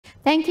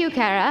Thank you,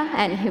 Kara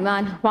and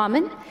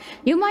Huaman.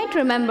 You might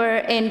remember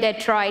in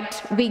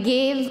Detroit, we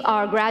gave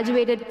our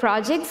graduated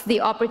projects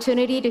the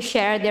opportunity to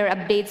share their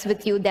updates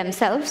with you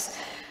themselves.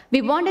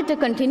 We wanted to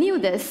continue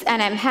this,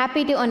 and I'm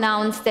happy to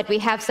announce that we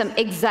have some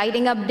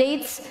exciting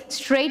updates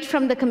straight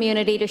from the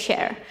community to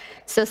share.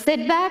 So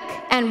sit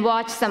back and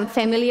watch some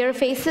familiar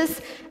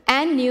faces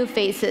and new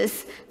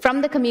faces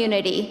from the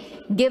community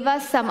give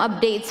us some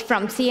updates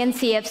from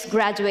CNCF's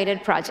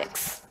graduated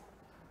projects.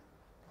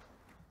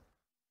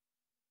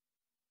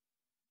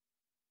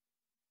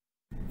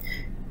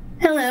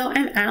 Hello,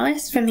 I'm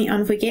Alice from the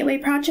Envoy Gateway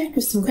project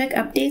with some quick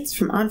updates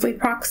from Envoy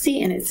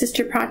Proxy and its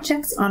sister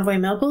projects Envoy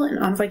Mobile and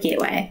Envoy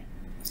Gateway.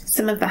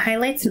 Some of the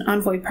highlights in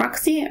Envoy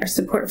Proxy are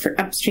support for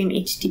upstream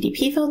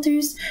HTTP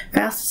filters,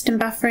 file system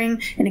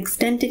buffering, and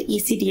extended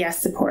ECDS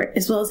support,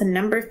 as well as a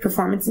number of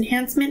performance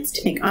enhancements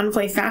to make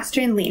Envoy faster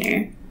and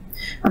leaner.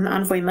 On the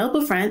Envoy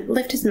Mobile front,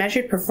 Lyft has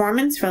measured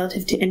performance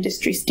relative to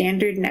industry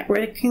standard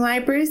networking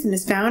libraries and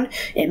has found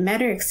it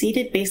met or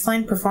exceeded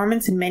baseline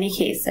performance in many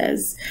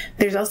cases.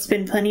 There's also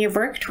been plenty of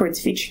work towards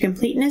feature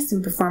completeness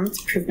and performance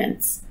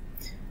improvements.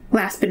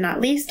 Last but not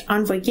least,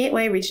 Envoy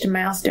Gateway reached a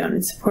milestone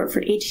in support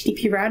for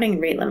HTTP routing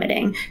and rate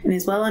limiting, and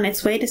is well on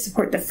its way to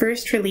support the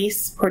first release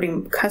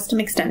supporting custom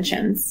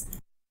extensions.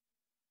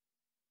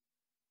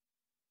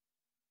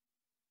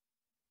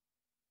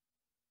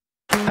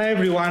 Hi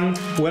everyone,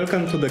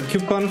 welcome to the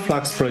KubeCon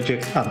Flux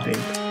project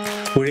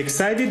update. We're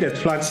excited that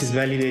Flux is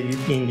validated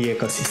in the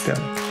ecosystem.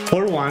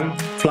 For one,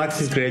 Flux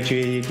is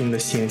graduated in the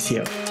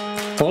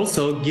CNCF.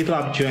 Also,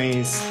 GitLab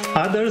joins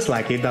others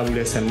like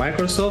AWS and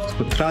Microsoft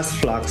who trust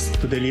Flux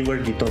to deliver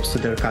GitOps to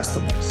their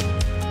customers.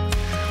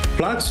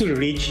 Flux will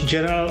reach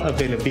general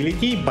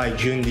availability by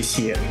June this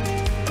year.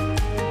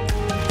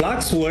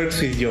 Flux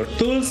works with your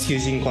tools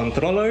using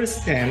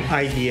controllers and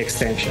IDE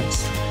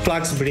extensions.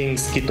 Flux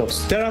brings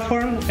GitOps to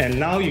Terraform, and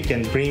now you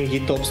can bring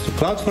GitOps to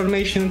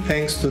CloudFormation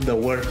thanks to the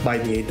work by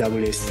the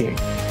AWS team.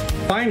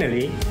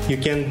 Finally, you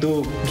can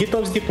do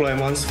GitOps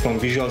deployments from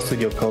Visual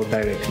Studio Code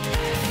directly.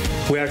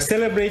 We are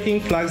celebrating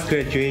Flux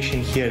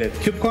graduation here at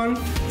KubeCon.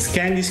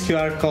 Scan this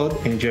QR code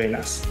and join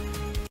us.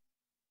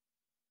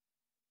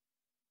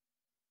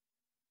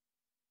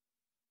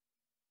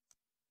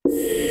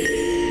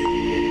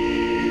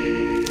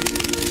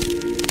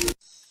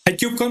 At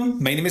KubeCon,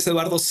 my name is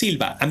Eduardo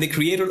Silva. I'm the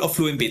creator of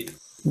FluentBit,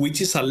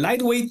 which is a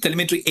lightweight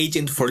telemetry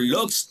agent for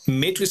logs,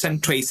 metrics,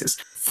 and traces,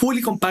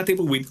 fully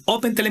compatible with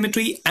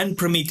OpenTelemetry and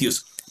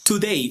Prometheus.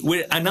 Today,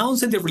 we're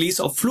announcing the release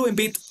of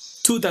FluentBit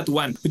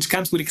 2.1, which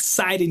comes with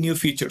exciting new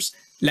features,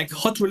 like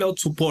hot reload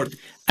support,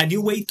 a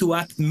new way to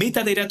add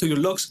metadata to your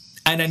logs,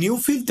 and a new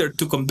filter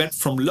to convert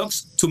from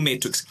logs to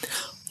metrics.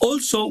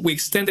 Also, we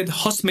extended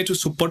host metric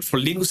support for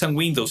Linux and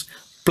Windows,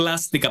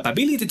 plus the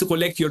capability to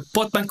collect your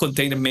Podman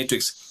container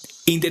metrics.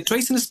 In the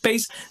tracing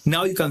space,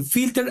 now you can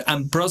filter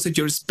and process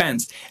your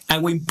spans,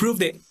 and we improve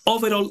the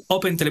overall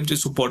OpenTelemetry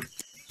support.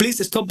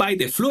 Please stop by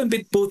the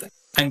FluentBit booth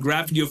and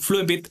grab your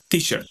FluentBit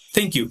t-shirt.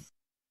 Thank you.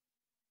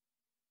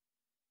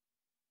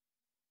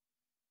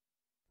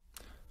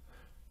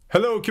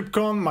 Hello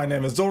KubeCon, my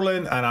name is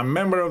Orlen and I'm a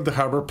member of the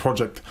Harbor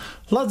project.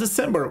 Last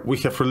December we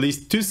have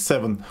released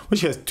 2.7, which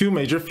has two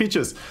major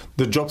features,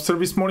 the job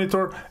service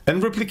monitor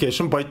and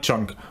replication by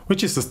chunk,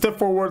 which is a step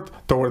forward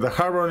toward the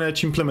Harbor on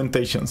Edge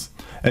implementations.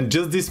 And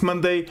just this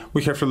Monday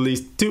we have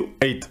released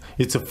 2.8,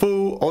 it's a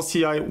full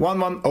OCI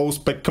 110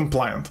 spec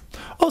compliant.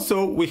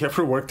 Also we have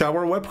reworked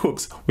our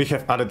webhooks, we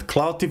have added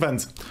cloud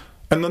events.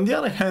 And on the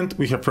other hand,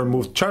 we have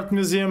removed Chart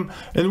Museum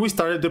and we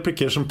started the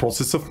application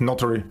process of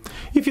Notary.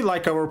 If you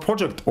like our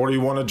project or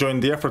you want to join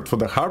the effort for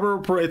the Harbor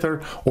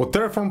operator or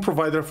Terraform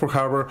provider for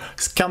Harbor,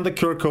 scan the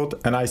QR code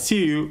and I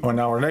see you on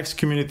our next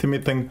community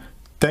meeting.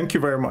 Thank you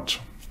very much.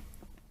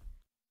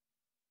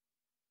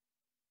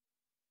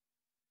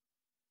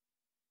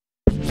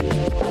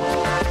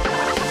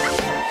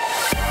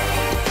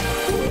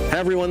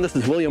 Hi everyone, this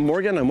is William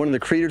Morgan. I'm one of the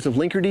creators of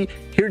Linkerd,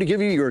 here to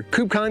give you your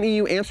KubeCon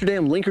EU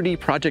Amsterdam Linkerd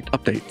project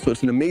update. So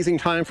it's an amazing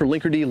time for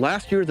Linkerd.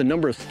 Last year, the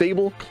number of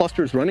stable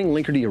clusters running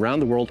Linkerd around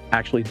the world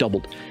actually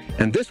doubled.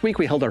 And this week,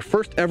 we held our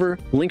first ever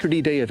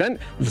Linkerd Day event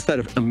with a set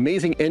of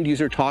amazing end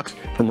user talks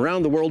from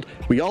around the world.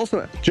 We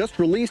also just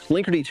released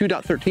Linkerd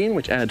 2.13,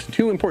 which adds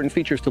two important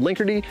features to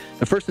Linkerd.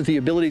 The first is the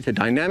ability to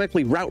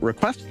dynamically route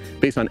requests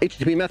based on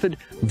HTTP method,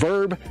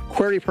 verb,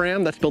 query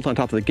param, that's built on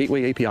top of the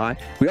Gateway API.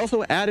 We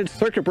also added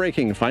circuit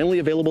breaking, finally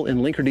available in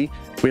Linkerd.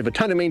 We have a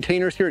ton of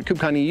maintainers here at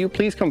KubeCon EU.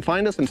 Please come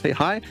find us and say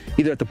hi,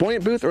 either at the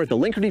Buoyant booth or at the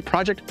Linkerd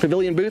Project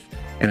Pavilion booth,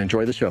 and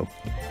enjoy the show.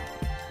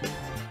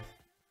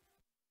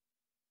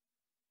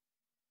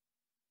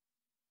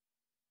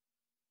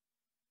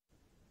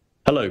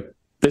 Hello,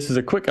 this is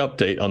a quick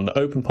update on the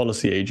Open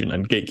Policy Agent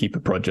and Gatekeeper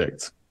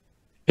projects.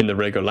 In the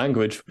Rego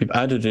language, we've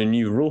added a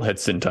new rulehead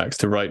syntax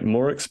to write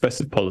more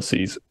expressive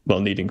policies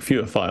while needing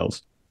fewer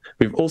files.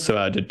 We've also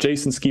added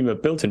JSON schema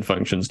built-in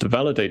functions to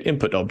validate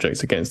input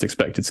objects against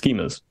expected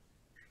schemas.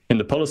 In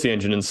the policy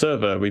engine and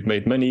server, we've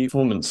made many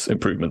performance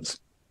improvements.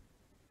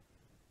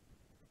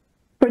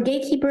 For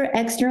Gatekeeper,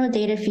 external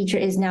data feature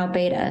is now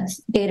beta.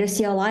 Data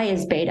CLI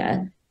is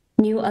beta.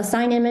 New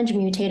assign image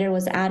mutator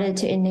was added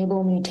to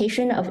enable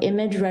mutation of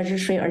image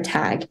registry or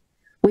tag.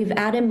 We've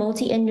added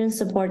multi-engine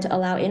support to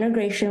allow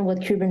integration with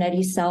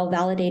Kubernetes cell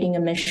validating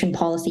emission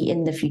policy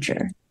in the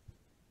future.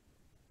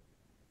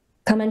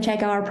 Come and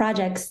check out our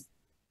projects.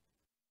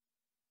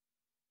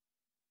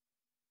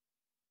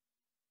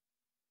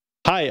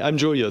 Hi, I'm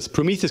Julius,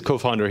 Prometheus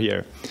co-founder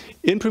here.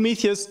 In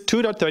Prometheus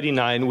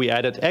 2.39, we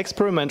added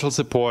experimental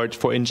support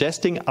for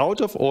ingesting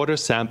out-of-order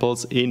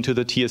samples into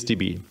the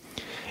TSDB.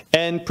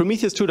 And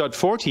Prometheus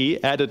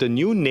 2.40 added a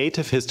new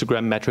native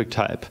histogram metric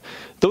type.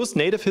 Those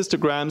native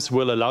histograms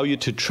will allow you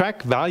to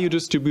track value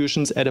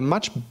distributions at a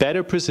much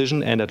better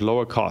precision and at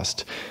lower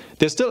cost.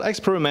 They're still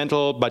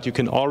experimental, but you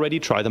can already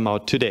try them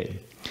out today.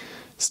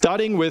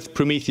 Starting with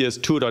Prometheus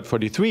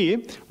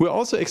 2.43, we're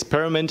also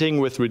experimenting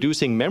with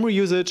reducing memory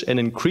usage and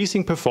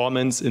increasing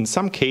performance in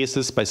some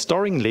cases by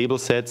storing label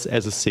sets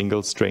as a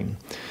single string.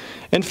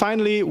 And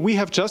finally, we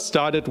have just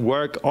started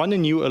work on a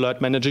new Alert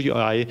Manager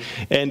UI,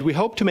 and we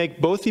hope to make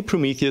both the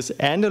Prometheus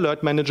and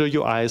Alert Manager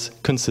UIs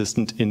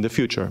consistent in the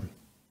future.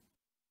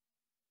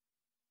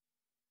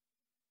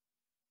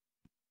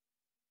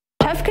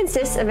 TUF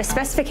consists of a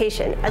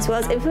specification as well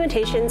as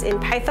implementations in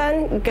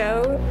Python,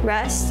 Go,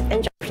 Rust,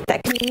 and JavaScript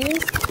that can be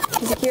used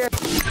to secure.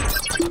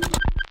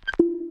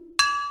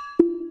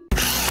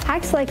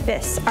 Hacks like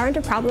this aren't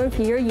a problem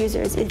for your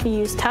users if you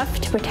use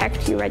TUF to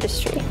protect your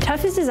registry.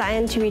 TUF is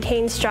designed to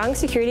retain strong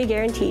security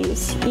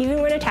guarantees,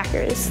 even when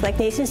attackers, like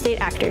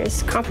nation-state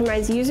actors,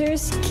 compromise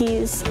users,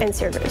 keys, and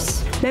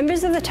servers.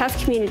 Members of the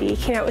TUF community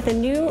came out with a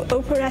new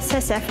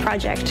OpenSSF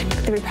project,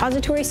 the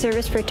Repository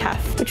Service for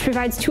TUF, which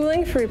provides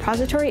tooling for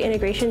repository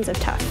integrations of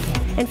TUF.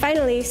 And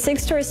finally,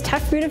 SigStor's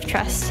TUF Root of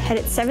Trust had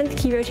its 7th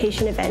key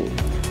rotation event,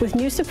 with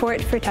new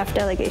support for TUF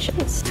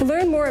delegations. To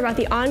learn more about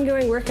the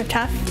ongoing work of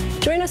TUF,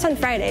 join us on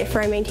Friday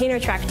for our Maintainer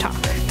Track talk.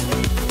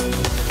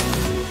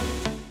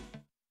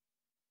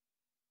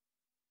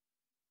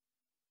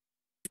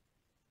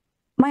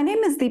 My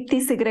name is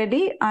Deepthi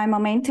Sigreddy. I'm a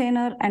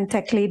maintainer and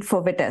tech lead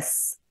for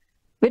Vitess.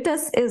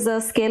 Vitess is a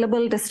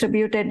scalable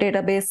distributed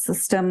database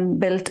system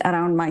built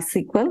around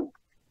MySQL.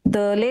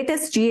 The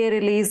latest GA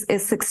release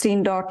is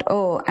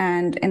 16.0,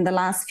 and in the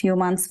last few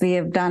months, we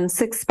have done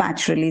 6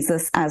 patch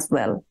releases as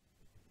well.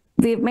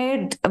 We've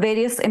made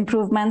various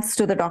improvements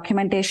to the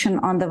documentation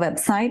on the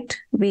website.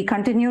 We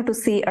continue to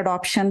see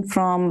adoption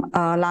from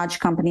large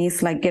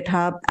companies like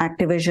GitHub,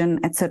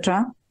 Activision,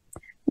 etc.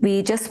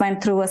 We just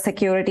went through a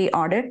security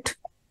audit.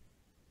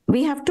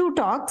 We have 2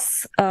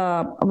 talks,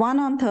 one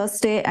on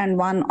Thursday and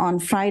one on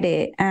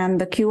Friday, and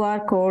the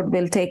QR code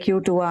will take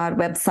you to our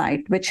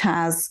website, which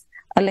has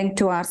a link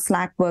to our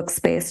Slack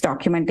workspace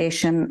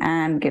documentation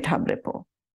and GitHub repo.